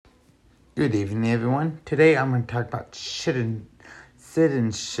Good evening, everyone. Today I'm going to talk about citizenship.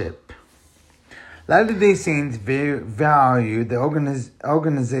 Latter-day Saints value the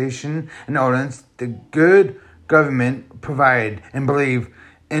organization and ordinance the good government provide and believe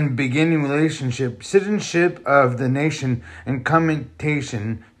in beginning relationship, citizenship of the nation and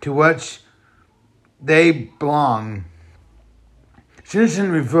commutation to which they belong.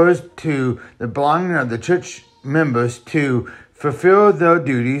 Citizenship refers to the belonging of the church members to fulfill their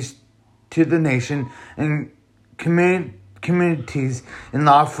duties to the nation and communities in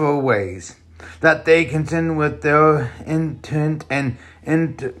lawful ways, that they consent with their intent and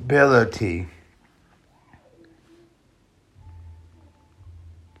inability.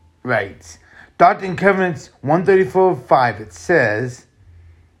 Rights. Doctrine and Covenants 134:5, it says,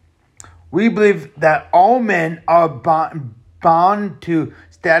 "We believe that all men are bound to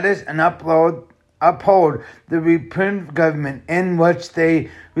status and uphold the representative government in which they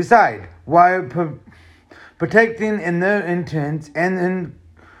reside, while protecting in their intents and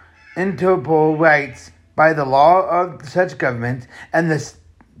inalienable rights by the law of such government, and the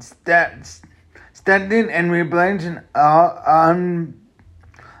standing and rebellion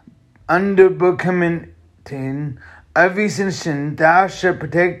underbecoming every citizen thou should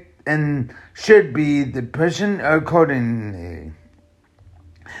protect and should be the person accordingly.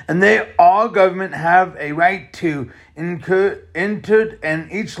 And they all government have a right to enter in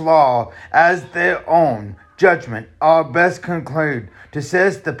each law as their own judgment or best conclude to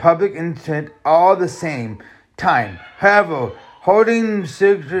assess the public intent all the same time, however, holding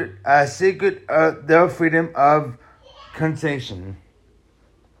secret their freedom of concession.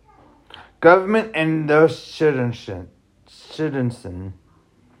 Government and their citizen.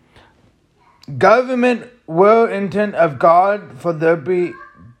 Government will intent of God for the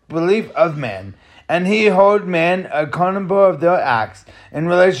belief of man, and he hold man accountable of their acts in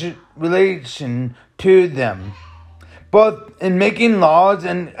relation to them, both in making laws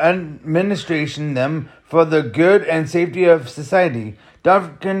and administration them for the good and safety of society.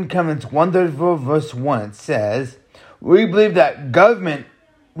 Doctrine and Covenants 134:1 says, "We believe that government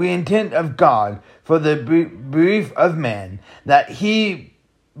we intend of God for the belief of man, that he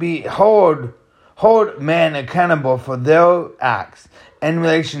hold man accountable for their acts in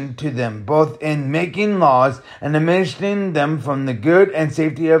relation to them, both in making laws and administering them from the good and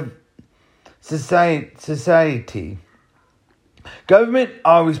safety of society. Government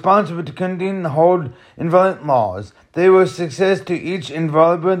are responsible to continue and hold inviolate laws. They will success to each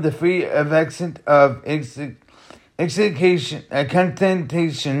inviolable the free of constitution,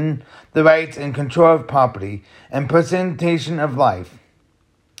 the rights and control of property, and presentation of life."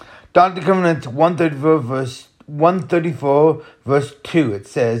 Doctrine and Covenants 134:2, it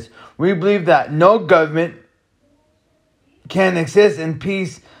says, "We believe that no government can exist in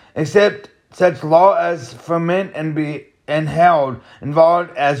peace except such law as ferment and be held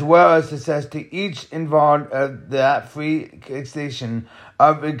involved, as well as success to each involved of that free extension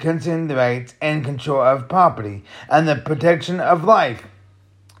of concerning the rights and control of property and the protection of life.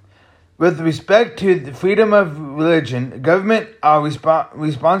 With respect to the freedom of religion, government are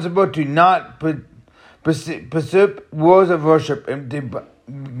responsible to not pursue rules of worship and to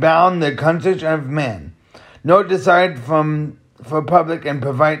bound the conscience of man, nor decide for public and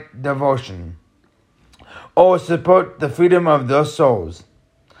private devotion, or support the freedom of their souls."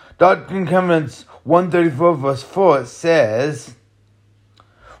 Doctrine and Covenants 134:4 says,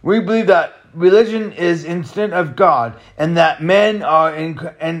 "We believe that religion is instinct of God, and that men are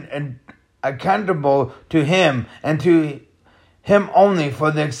accountable to him and to him only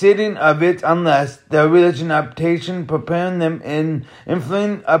for the exceeding of it, unless their religion obtain preparing them in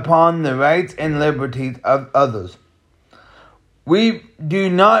influence upon the rights and liberties of others. We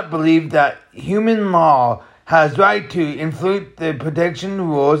do not believe that human law has right to influence the protection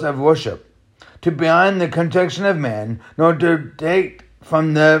rules of worship, to bind the construction of man, nor to take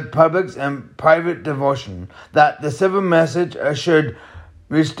from the public and private devotion, that the civil message should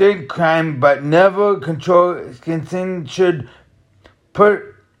restrain crime but never control consent, should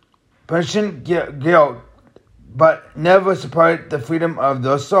punish guilt but never support the freedom of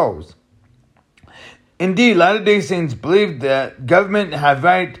their souls." Indeed, Latter-day Saints believe that government have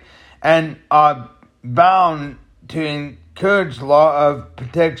right and are bound to encourage law of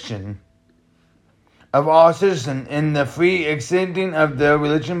protection of all citizens in the free extending of their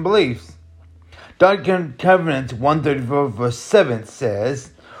religion beliefs. Doctrine and Covenants 134:7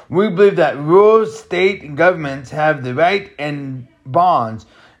 says, "We believe that rural state governments have the right and bonds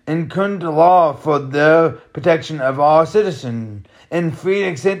in current law for the protection of all citizens in free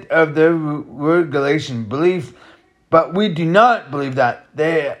extent of their regulation belief But we do not believe that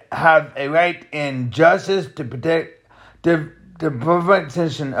they have a right in justice to protect the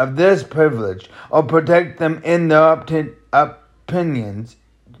protection of this privilege or protect them in their opinions.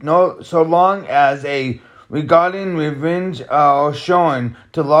 No, so long as a regarding revenge are shown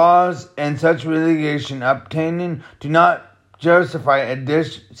to laws and such litigation obtaining do not justify a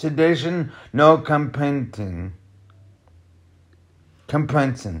sedition, no compensance.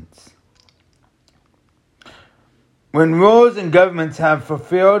 When rules and governments have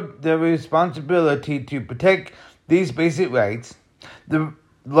fulfilled their responsibility to protect these basic rights, the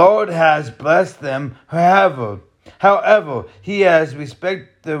Lord has blessed them. However, He has respected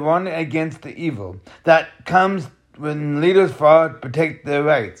the one against the evil that comes when leaders fail to protect their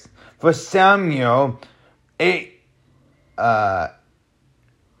rights. For Samuel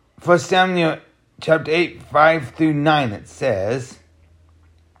chapter 8, 5 through 9, it says,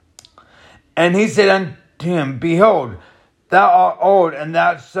 "And he said unto him, Behold, thou art old, and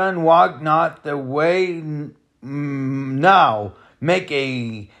thy son walk not the way now. Make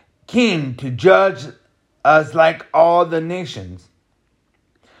a king to judge us like all the nations."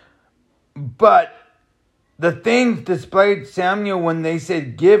 But the things displayed Samuel when they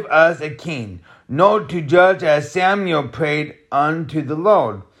said, "Give us a king, no to judge," as Samuel prayed unto the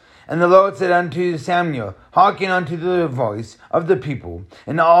Lord. And the Lord said unto Samuel, Hearken unto the voice of the people,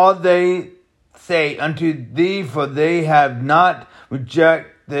 and all they say unto thee, for they have not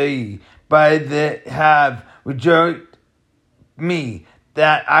rejected thee, but they have rejected me,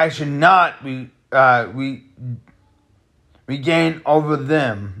 that I should not regain over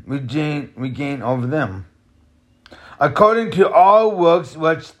them, according to all works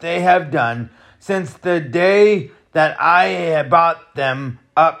which they have done, since the day that I have brought them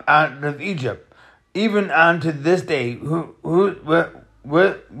up out of Egypt, even unto this day,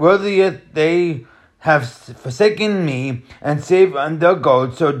 worthy they have forsaken me, and saved their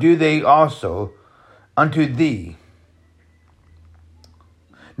gods, so do they also unto thee.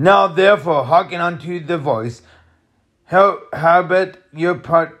 Now therefore hearken unto the voice, howbeit your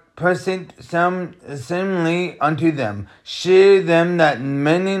present similarly unto them, shear them that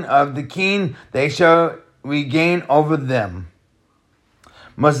many of the king they shall regain over them.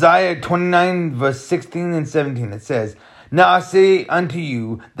 Mosiah 29 verse 16 and 17, it says, Now I say unto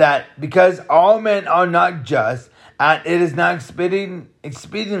you that because all men are not just, and it is not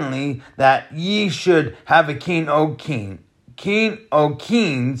expediently that ye should have a king or kings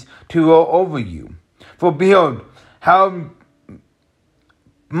to rule over you. For behold, how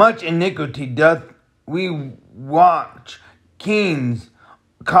much iniquity doth we watch kings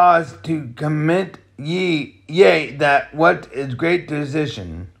cause to commit, yea, that what is great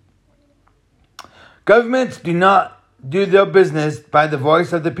decision. Governments do not do their business by the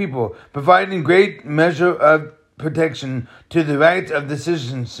voice of the people, providing great measure of protection to the rights of the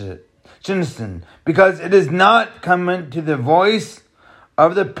citizen, because it is not coming to the voice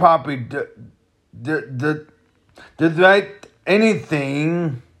of the property, the right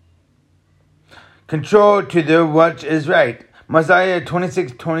anything control to the what is right. Mosiah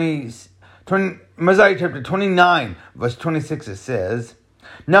chapter 29, verse 26, it says,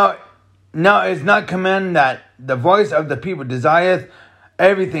 Now it is not commanded that the voice of the people desireth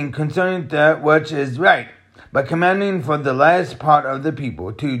everything concerning that which is right, but commanding for the last part of the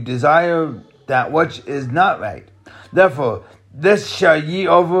people to desire that which is not right. Therefore, this shall ye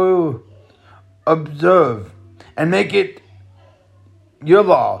observe, and make it your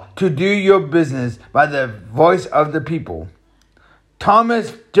law, to do your business by the voice of the people.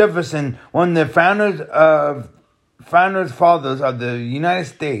 Thomas Jefferson, one of the fathers of the United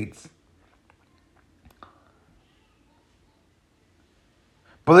States,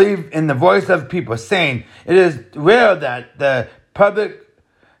 believed in the voice of people, saying, It is rare that the public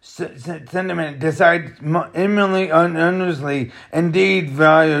sentiment decides eminently and earnestly, indeed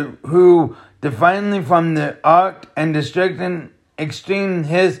value, who divinely from the art and distracting extreme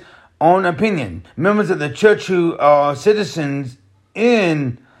his own opinion. Members of the church who are citizens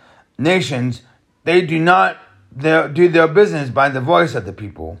in nations, they do not do their business by the voice of the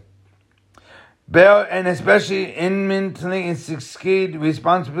people. Bear and especially eminently and succeed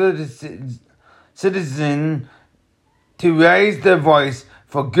responsibility citizen to raise their voice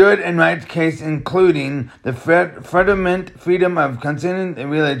for good and right case, including the freedom of consent and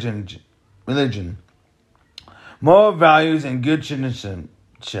religion, moral values, and good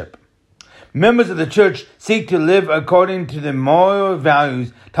citizenship. Members of the church seek to live according to the moral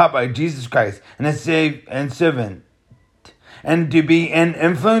values taught by Jesus Christ and His servant, and to be an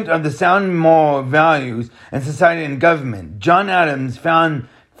influence of the sound moral values in society and government. John Adams found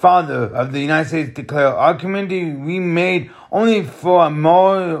Father of the United States declared, "Our community we made only for a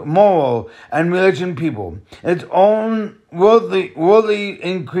moral and religious people. Its own worldly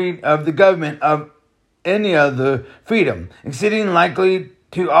increase of the government of any other freedom, exceeding likely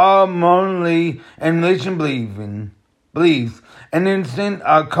to our morally and religious beliefs, and instant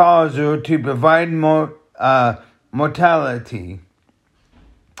our cause to provide mortality.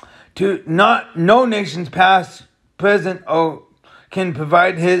 To no nations past, present, or can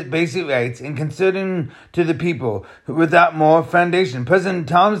provide his basic rights in considering to the people without more foundation." President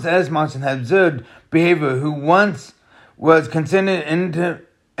Thomas S. Monson had observed behavior who once was considered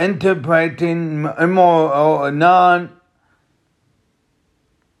interpreting immoral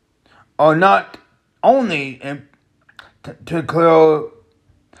or not only to clear,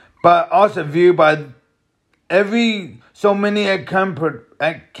 but also viewed by every so many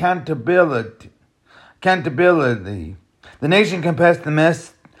accountability. The nation confessed the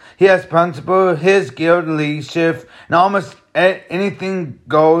mess. He has principle, his guilty shift, and almost anything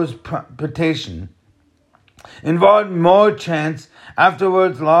goes protection. Involved more chance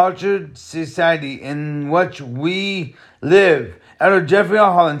afterwards larger society in which we live. Elder Jeffrey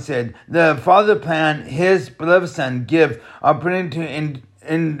R. Holland said, "The Father planned his beloved Son give opportunity to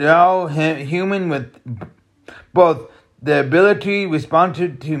endow human with both the ability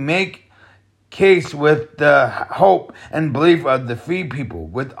responsive to make case with the hope and belief of the free people,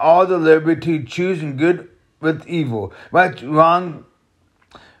 with all the liberty to choose good with evil, right, wrong,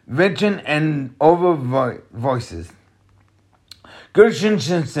 vengeance, and over voices. Good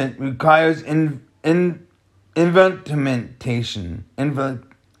citizenship requires implementation.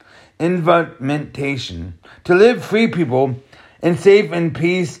 To live free people in safe and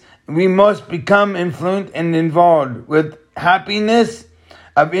peace, we must become influent and involved with happiness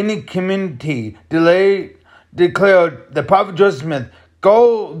of any community. Declared the prophet Joseph Smith,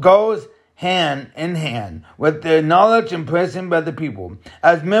 goes hand in hand with the knowledge and presence by the people.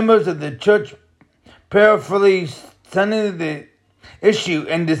 As members of the church prayerfully study the issue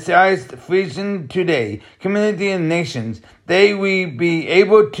and decides freezing today, community and nations, they will be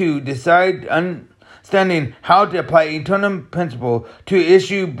able to decide understanding how to apply eternal principle to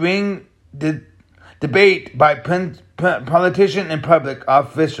issue, bring the debate by politicians and public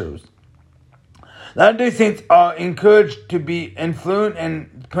officials. Latter-day Saints are encouraged to be influent in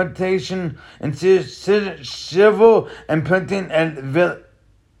plantation and civil and printing and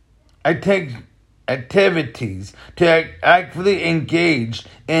activities, to actively engage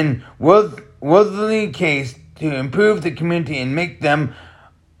in worldly case to improve the community and make them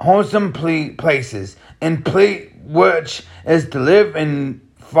wholesome places, in which is to live in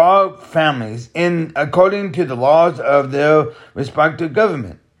for families in according to the laws of their respective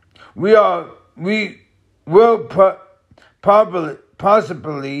government. We will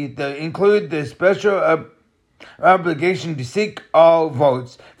possibly include the special obligation to seek all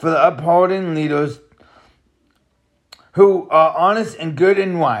votes for the upholding leaders who are honest and good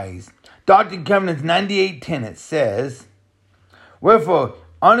and wise. Doctrine and Covenants 98:10 says, "Wherefore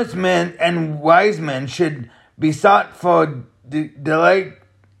honest men and wise men should be sought for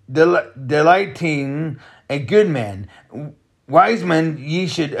delighting a good man. Wise men ye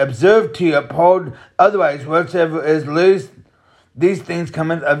should observe to uphold, otherwise whatsoever is loose, these things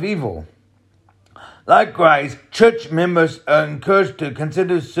cometh of evil." Likewise, church members are encouraged to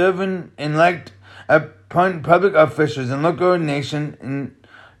consider serving elect upon public officials in local nation and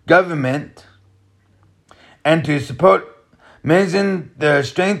government, and to support mention the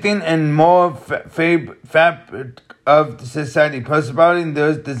strengthening and more fabric of the society, providing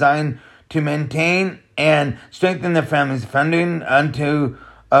those designed to maintain and strengthen the family's founding unto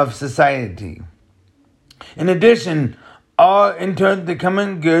of society. In addition, are in turn the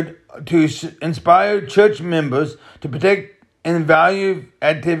common good to inspire church members to protect and value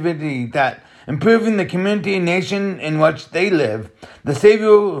activity that improving the community and nation in which they live. The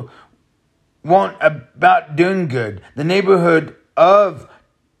Savior want about doing good. The neighborhood of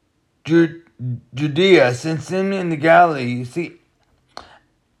Judea, since in the Galilee, you see,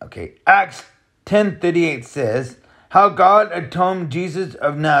 Acts 10:38 says, how God atoned Jesus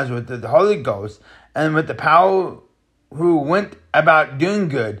of Nazareth with the Holy Ghost and with the power, who went about doing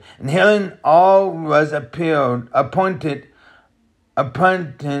good and healing all was appointments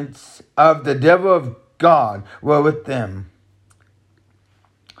of the devil of God were with them.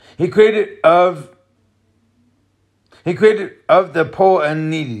 He created of the poor and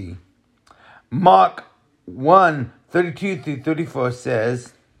needy. Mark 1:32-34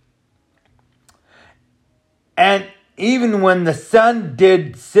 says, and even when the Son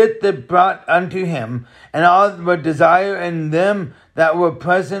did sit that brought unto him, and all were desire in them that were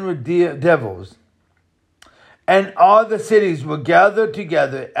present with devils. And all the cities were gathered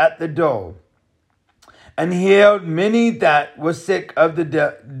together at the door, and healed many that were sick of the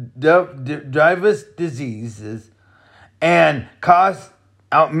divers diseases, and cast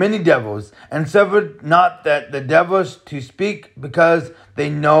out many devils, and suffered not that the devils to speak, because they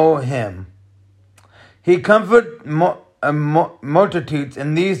know him. He comforted multitudes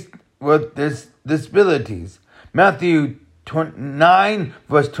in these with disabilities. Matthew 9,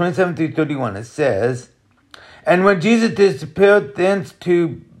 verse 27 through 31, it says, And when Jesus disappeared thence,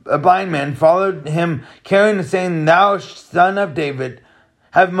 to a blind man followed him, carrying, saying, Thou son of David,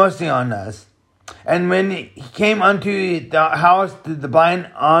 have mercy on us. And when he came unto the house, the blind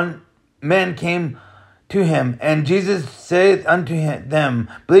men came to him. And Jesus saith unto them,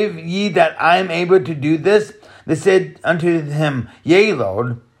 Believe ye that I am able to do this? They said unto him, Yea,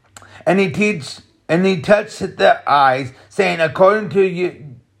 Lord. And he touched their eyes, saying, According to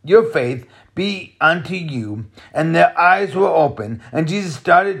your faith be unto you. And their eyes were open. And Jesus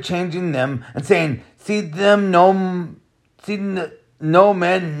started changing them, and saying, See, no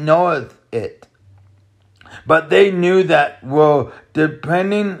man knoweth it. But they knew that were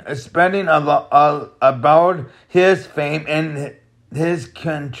spreading about his fame and his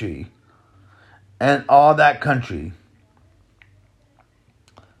country, and all that country.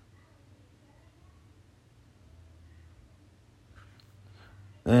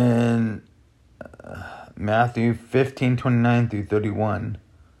 In Matthew 15:29 through 31,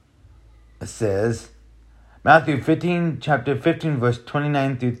 it says, Matthew 15, chapter 15, verse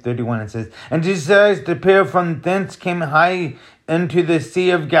 29 through 31, it says, And Jesus disappeared from thence, came high into the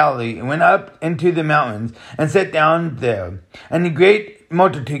Sea of Galilee, and went up into the mountains, and sat down there. And a great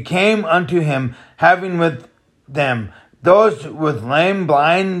multitude came unto him, having with them those with lame,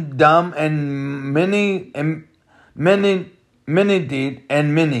 blind, dumb, and many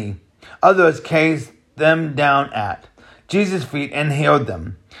others cast them down at Jesus' feet, and healed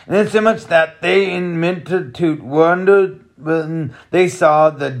them. And insomuch that they in multitude wondered when they saw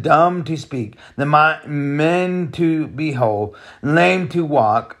the dumb to speak, the men to behold, lame to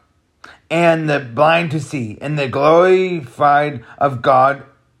walk, and the blind to see, and the glorified of God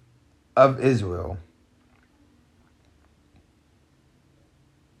of Israel.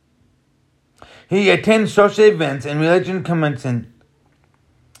 He attends social events and religion commencement.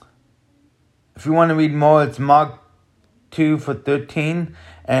 If you want to read more, it's Mark 2 for 13,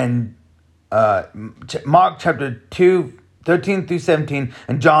 and Mark chapter 2, 13 through 17,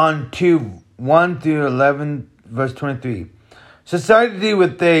 and John 2, 1 through 11, verse 23. Society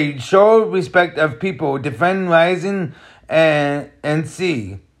with a show respect of people, defend rising and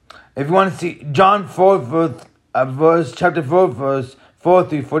see. If you want to see John 4, chapter 4, verse 4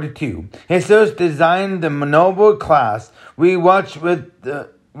 through 42. Jesus designed the noble class we watch with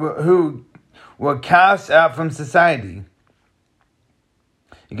who were cast out from society.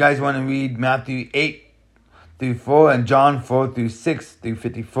 You guys want to read Matthew 8 through 4 and John 4 through 6 through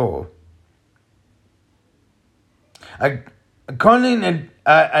 54. According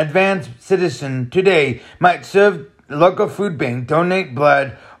advanced citizen today might serve the local food bank, donate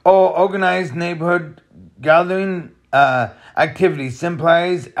blood, or organize neighborhood gathering activities,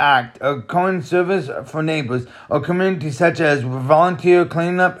 supplies act, or coin service for neighbors or communities, such as volunteer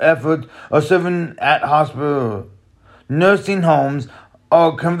cleanup efforts or serving at hospital, nursing homes,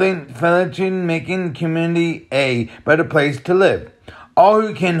 or convention making community a better place to live. All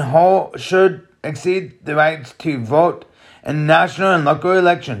who can should exceed the rights to vote in national and local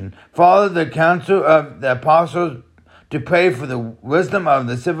election. Follow the counsel of the apostles to pray for the wisdom of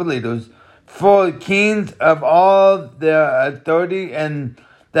the civil leaders, for kings of all their authority, and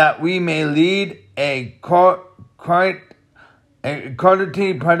that we may lead a quality,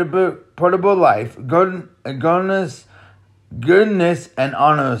 portable life, goodness and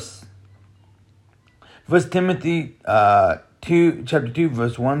honors. 1 Timothy 2, chapter 2,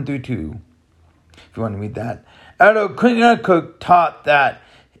 verse 1 through 2. If you want to read that. Elder Cook taught that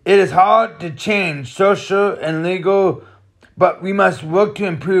it is hard to change social and legal, but we must work to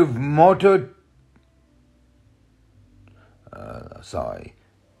improve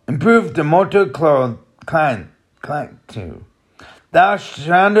improve the motor client too. Thou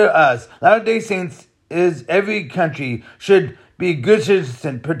surrounded us. Latter-day Saints is every country should be good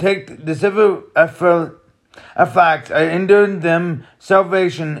citizens, protect the civil facts, endure them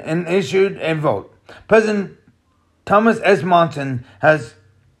salvation, and issued a vote. President Thomas S. Monson has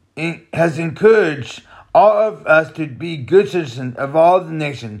encouraged all of us to be good citizens of all the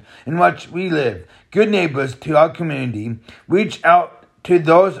nation in which we live, good neighbors to our community, reach out to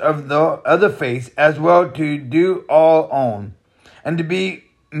those of the other faiths as well to do our own, and to be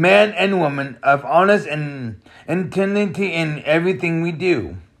man and woman of honest and integrity in everything we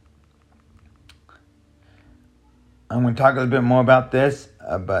do. I'm going to talk a little bit more about this,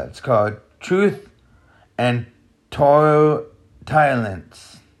 but it's called Truth and Tolerance.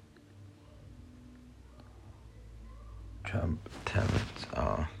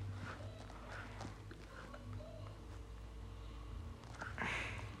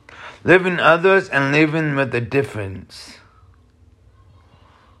 Living others and living with a difference.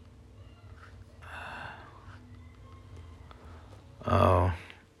 Oh,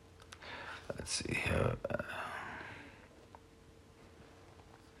 let's see here.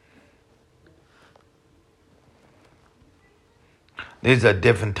 These are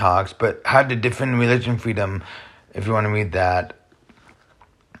different talks, but how to defend religion freedom, if you want to read that.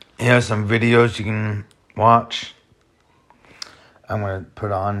 Here are some videos you can watch. I'm going to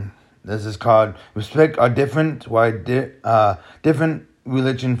put on. This is called Respect Our Different, Why Different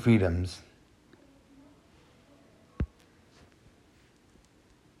Religion Freedoms.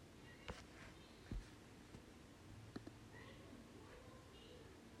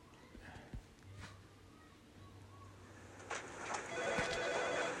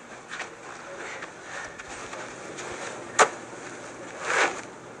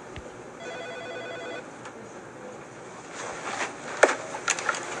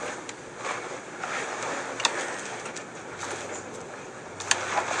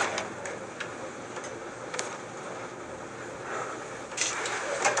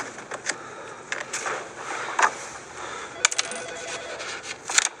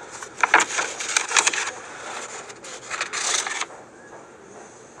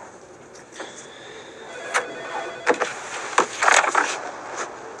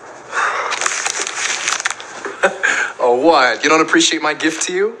 Oh, what? You don't appreciate my gift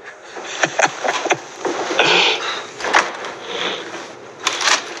to you?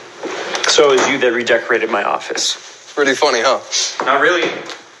 So it was you that redecorated my office. Pretty funny, huh? Not really.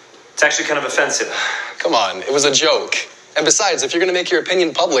 It's actually kind of offensive. Come on, it was a joke. And besides, if you're going to make your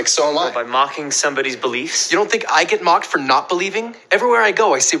opinion public, so am I. By mocking somebody's beliefs? You don't think I get mocked for not believing? Everywhere I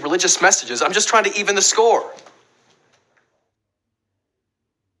go, I see religious messages. I'm just trying to even the score.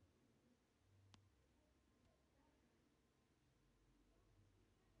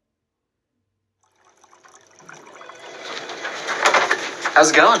 How's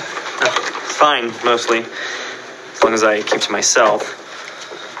it going? Fine, mostly. As long as I keep to myself.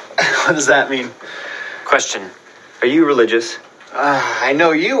 What does that mean? Question. Are you religious? I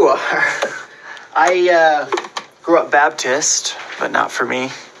know you are. I grew up Baptist, but not for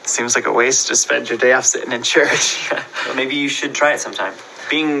me. Seems like a waste to spend your day off sitting in church. Well, maybe you should try it sometime.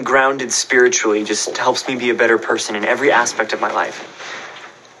 Being grounded spiritually just helps me be a better person in every aspect of my life.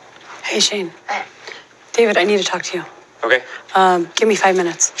 Hey, Shane. David, I need to talk to you. Okay. Give me 5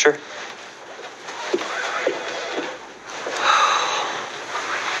 minutes. Sure.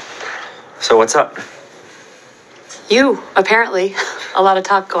 So what's up? You, apparently. A lot of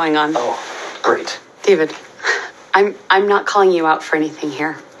talk going on. Oh, great. David, I'm not calling you out for anything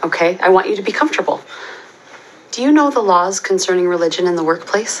here, okay? I want you to be comfortable. Do you know the laws concerning religion in the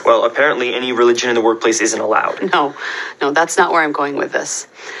workplace? Well, apparently any religion in the workplace isn't allowed. No, that's not where I'm going with this.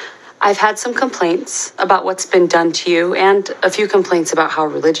 I've had some complaints about what's been done to you and a few complaints about how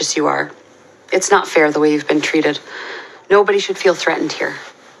religious you are. It's not fair the way you've been treated. Nobody should feel threatened here.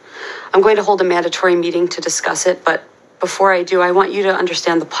 I'm going to hold a mandatory meeting to discuss it, but before I do, I want you to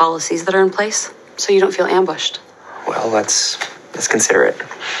understand the policies that are in place so you don't feel ambushed. Well, let's consider it.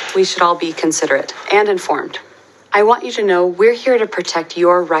 We should all be considerate and informed. I want you to know we're here to protect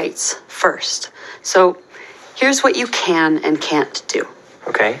your rights first. So here's what you can and can't do.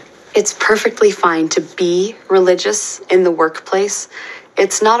 Okay. It's perfectly fine to be religious in the workplace.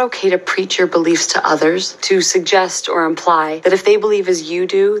 It's not okay to preach your beliefs to others, to suggest or imply that if they believe as you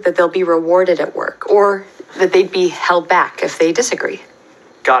do, that they'll be rewarded at work, or that they'd be held back if they disagree.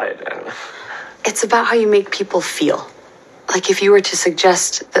 Got it. It's about how you make people feel. Like if you were to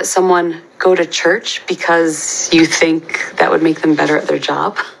suggest that someone go to church because you think that would make them better at their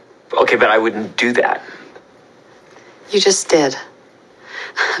job. Okay, but I wouldn't do that. You just did.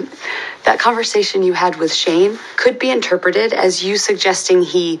 That conversation you had with Shane could be interpreted as you suggesting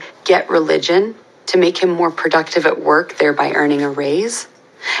he get religion to make him more productive at work, thereby earning a raise.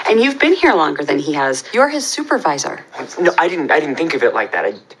 And you've been here longer than he has. You're his supervisor. No, I didn't think of it like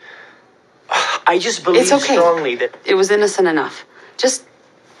that. I just believe It's okay. strongly that... It was innocent enough. Just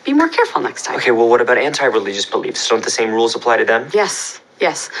be more careful next time. Okay, well, what about anti-religious beliefs? Don't the same rules apply to them? Yes.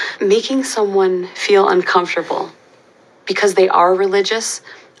 Making someone feel uncomfortable because they are religious,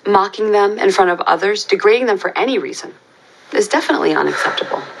 mocking them in front of others, degrading them for any reason, is definitely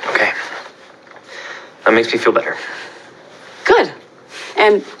unacceptable. Okay. That makes me feel better. Good.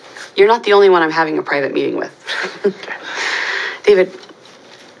 And you're not the only one I'm having a private meeting with. David,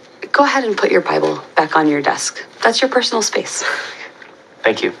 go ahead and put your Bible back on your desk. That's your personal space.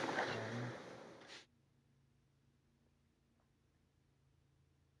 Thank you.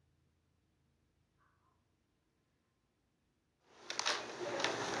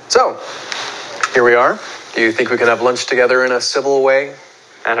 So, here we are. Do you think we can have lunch together in a civil way?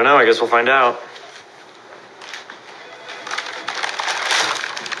 I don't know. I guess we'll find out.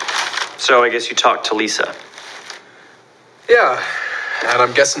 So I guess you talked to Lisa. Yeah, and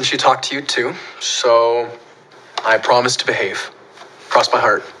I'm guessing she talked to you too. So, I promise to behave. Cross my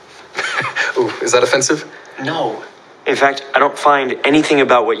heart. Ooh, is that offensive? No. In fact, I don't find anything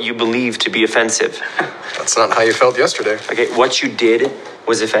about what you believe to be offensive. That's not how you felt yesterday. Okay, what you did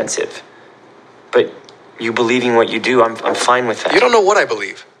was offensive. But you believing what you do, I'm fine with that. You don't know what I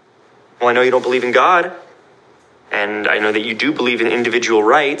believe. Well, I know you don't believe in God. And I know that you do believe in individual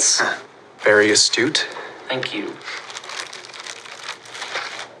rights. Very astute. Thank you.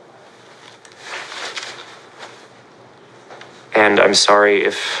 And I'm sorry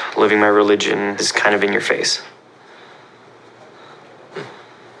if living my religion is kind of in your face.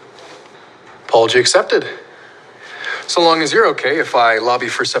 Apology accepted. So long as you're okay if I lobby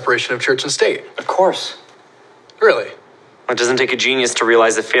for separation of church and state. Of course. Really? It doesn't take a genius to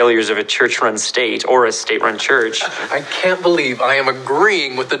realize the failures of a church-run state or a state-run church. I can't believe I am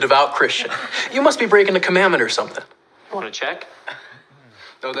agreeing with the devout Christian. You must be breaking a commandment or something. Want to check?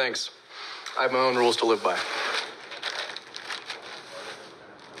 No thanks. I have my own rules to live by.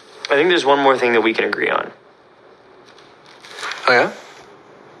 I think there's one more thing that we can agree on. Oh yeah?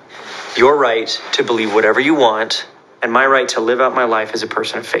 Your right to believe whatever you want, and my right to live out my life as a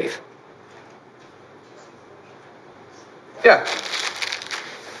person of faith. Yeah.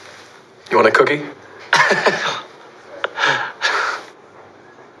 You want a cookie?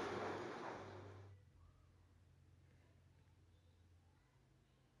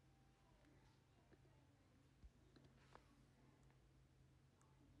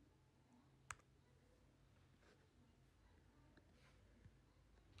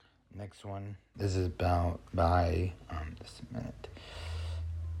 Next one. This is by just a minute.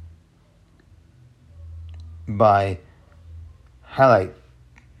 By highlight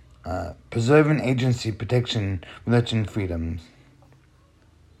preserving agency protection religion freedoms.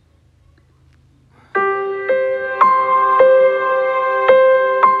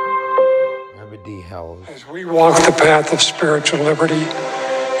 Robert D. Held. As we walk the path of spiritual liberty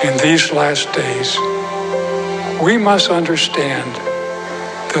in these last days, we must understand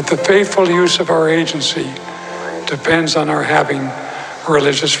that the faithful use of our agency depends on our having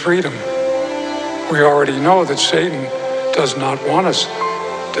religious freedom. We already know that Satan does not want us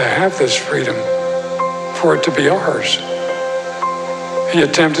to have this freedom, for it to be ours. He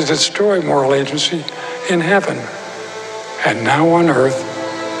attempted to destroy moral agency in heaven, and now on earth,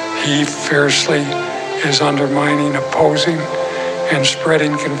 he fiercely is undermining, opposing, and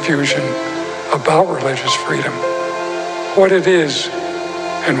spreading confusion about religious freedom, what it is,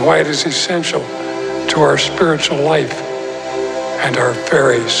 and why it is essential to our spiritual life and our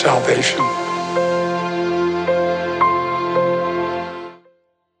very salvation.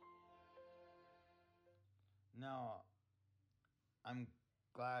 Now, I'm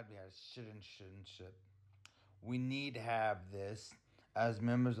glad we have citizenship. We need to have this as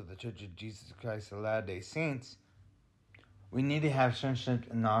members of the Church of Jesus Christ of Latter-day Saints. We need to have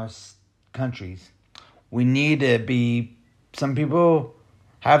citizenship in our countries. We need to be, some people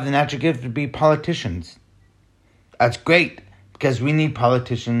have the natural gift to be politicians. That's great, because we need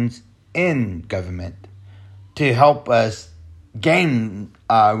politicians in government to help us gain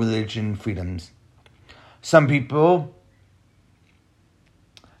religion freedoms. Some people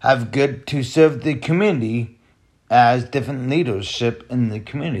have good to serve the community as different leadership in the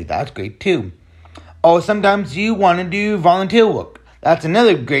community. That's great too. Or sometimes you want to do volunteer work. That's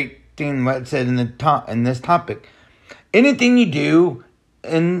another great thing what it said in in this topic. Anything you do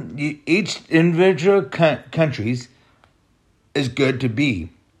in each individual countries is good to be.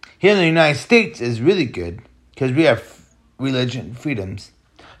 Here in the United States is really good because we have religion freedoms.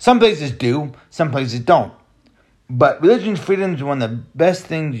 Some places do, some places don't. But religion freedom is one of the best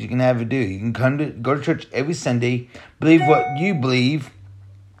things you can ever do. You can go to church every Sunday, believe what you believe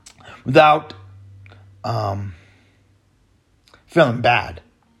without feeling bad.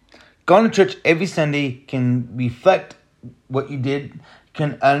 going to church every Sunday can reflect what you did,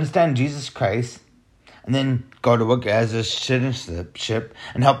 can understand Jesus Christ, and then go to work as a citizenship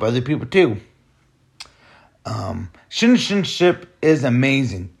and help other people too. Citizenship is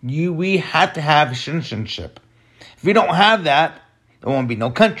amazing. We have to have citizenship. If we don't have that, there won't be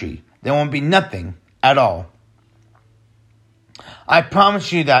no country. There won't be nothing at all. I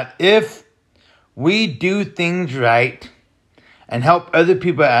promise you that if we do things right and help other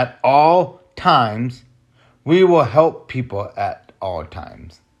people at all times, we will help people at all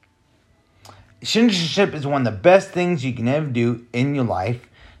times. Citizenship is one of the best things you can ever do in your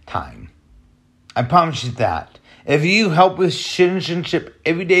lifetime. I promise you that. If you help with citizenship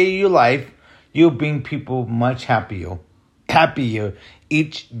every day of your life, you'll bring people much happier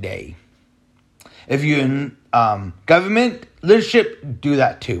each day. If you're in government leadership, do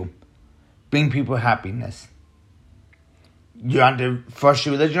that too. Bring people happiness. You don't have to force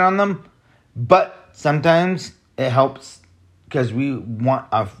your religion on them, but sometimes it helps because we want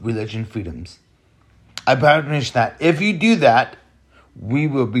our religion freedoms. I promise that if you do that, we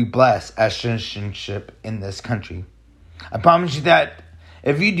will be blessed as citizenship in this country. I promise you that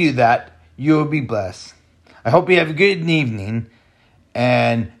if you do that, you will be blessed. I hope you have a good evening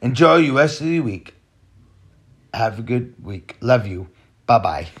and enjoy the rest of the week. Have a good week. Love you.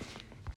 Bye-bye.